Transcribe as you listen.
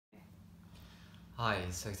Hi,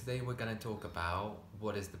 so today we're going to talk about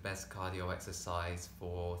what is the best cardio exercise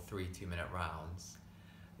for 3 2-minute rounds.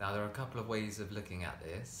 Now there are a couple of ways of looking at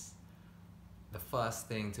this. The first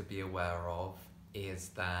thing to be aware of is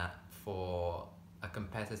that for a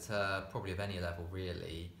competitor, probably of any level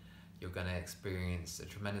really, you're going to experience a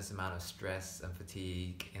tremendous amount of stress and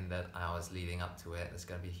fatigue in the hours leading up to it. There's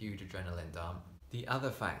going to be a huge adrenaline dump. The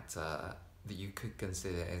other factor that you could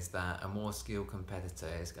consider is that a more skilled competitor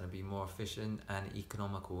is going to be more efficient and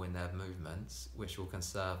economical in their movements, which will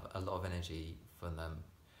conserve a lot of energy for them,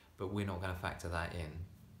 but we're not going to factor that in.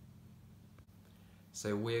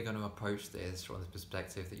 So we're going to approach this from the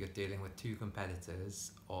perspective that you're dealing with two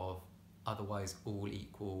competitors of otherwise all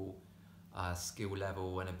equal skill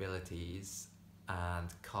level and abilities, and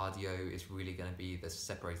cardio is really going to be the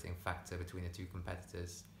separating factor between the two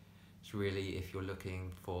competitors. It's really if you're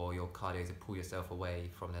looking for your cardio to pull yourself away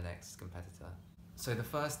from the next competitor. So the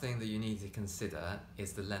first thing that you need to consider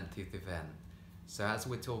is the length of the event. So as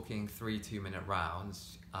we're talking 3 2-minute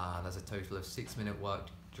rounds, there's a total of 6-minute work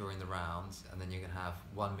during the rounds, and then you're going to have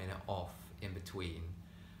 1 minute off in between.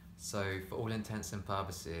 So for all intents and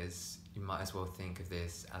purposes, you might as well think of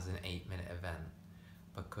this as an 8-minute event,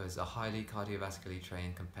 because a highly cardiovascularly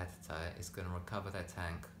trained competitor is going to recover their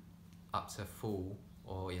tank up to full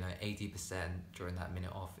or 80% during that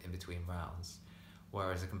minute off in between rounds.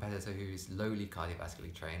 Whereas a competitor who's lowly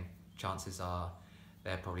cardiovascularly trained, chances are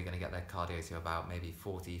they're probably going to get their cardio to about maybe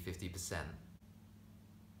 40-50%.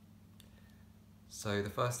 So the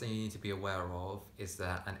first thing you need to be aware of is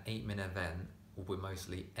that an 8-minute event will be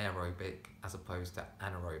mostly aerobic as opposed to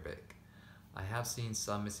anaerobic. I have seen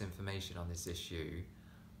some misinformation on this issue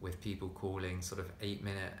with people calling sort of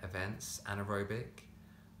 8-minute events anaerobic,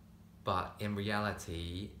 but in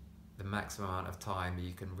reality, the maximum amount of time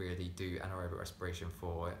you can really do anaerobic respiration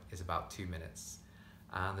for is about 2 minutes.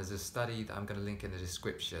 And there's a study that I'm going to link in the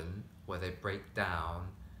description where they break down,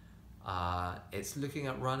 it's looking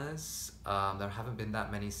at runners. There haven't been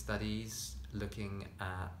that many studies looking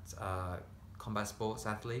at combat sports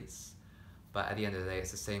athletes, but at the end of the day, it's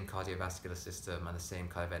the same cardiovascular system and the same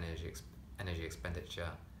kind of energy expenditure.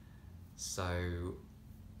 So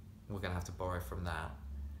we're going to have to borrow from that.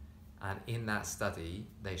 And in that study,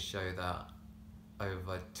 they show that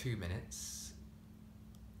over 2 minutes,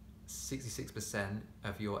 66%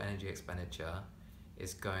 of your energy expenditure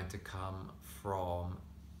is going to come from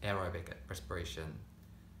aerobic respiration.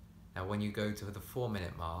 Now, when you go to the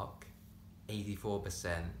 4-minute mark,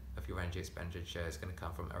 84% of your energy expenditure is going to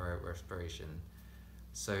come from aerobic respiration.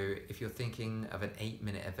 So if you're thinking of an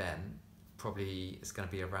 8-minute event, probably it's going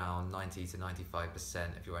to be around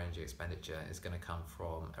 90-95% of your energy expenditure is going to come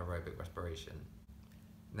from aerobic respiration.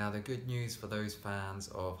 Now, the good news for those fans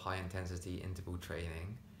of high intensity interval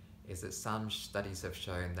training is that some studies have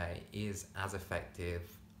shown that it is as effective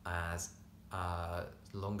as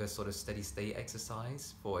longer sort of steady state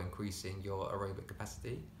exercise for increasing your aerobic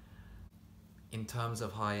capacity. In terms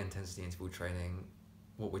of high intensity interval training,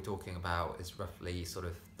 what we're talking about is roughly sort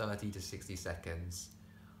of 30 to 60 seconds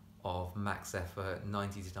of max effort,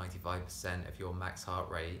 90-95% of your max heart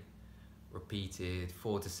rate, repeated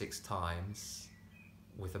 4 to 6 times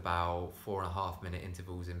with about 4.5 minute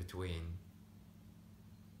intervals in between.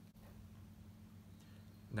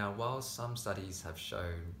 Now, while some studies have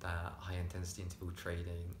shown that high intensity interval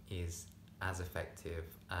training is as effective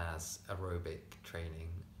as aerobic training,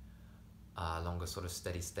 longer sort of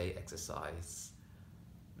steady state exercise,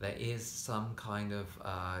 there is some kind of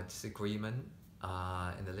disagreement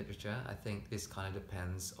in the literature. I think this kind of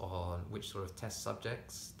depends on which sort of test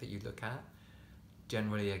subjects that you look at.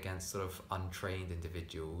 Generally against sort of untrained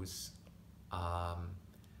individuals,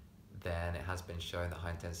 then it has been shown that high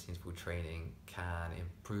intensity interval training can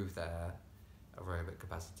improve their aerobic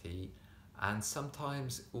capacity. And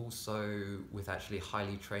sometimes also with actually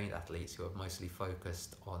highly trained athletes who are mostly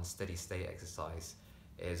focused on steady state exercise,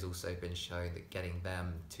 it has also been shown that getting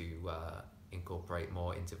them to incorporate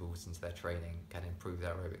more intervals into their training can improve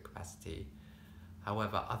their aerobic capacity.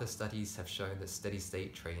 However, other studies have shown that steady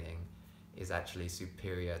state training is actually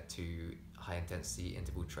superior to high intensity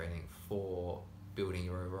interval training for building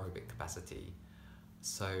your aerobic capacity.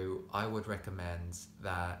 So I would recommend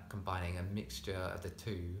that combining a mixture of the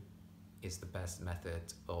two is the best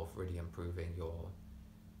method of really improving your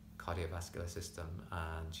cardiovascular system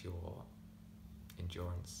and your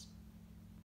endurance.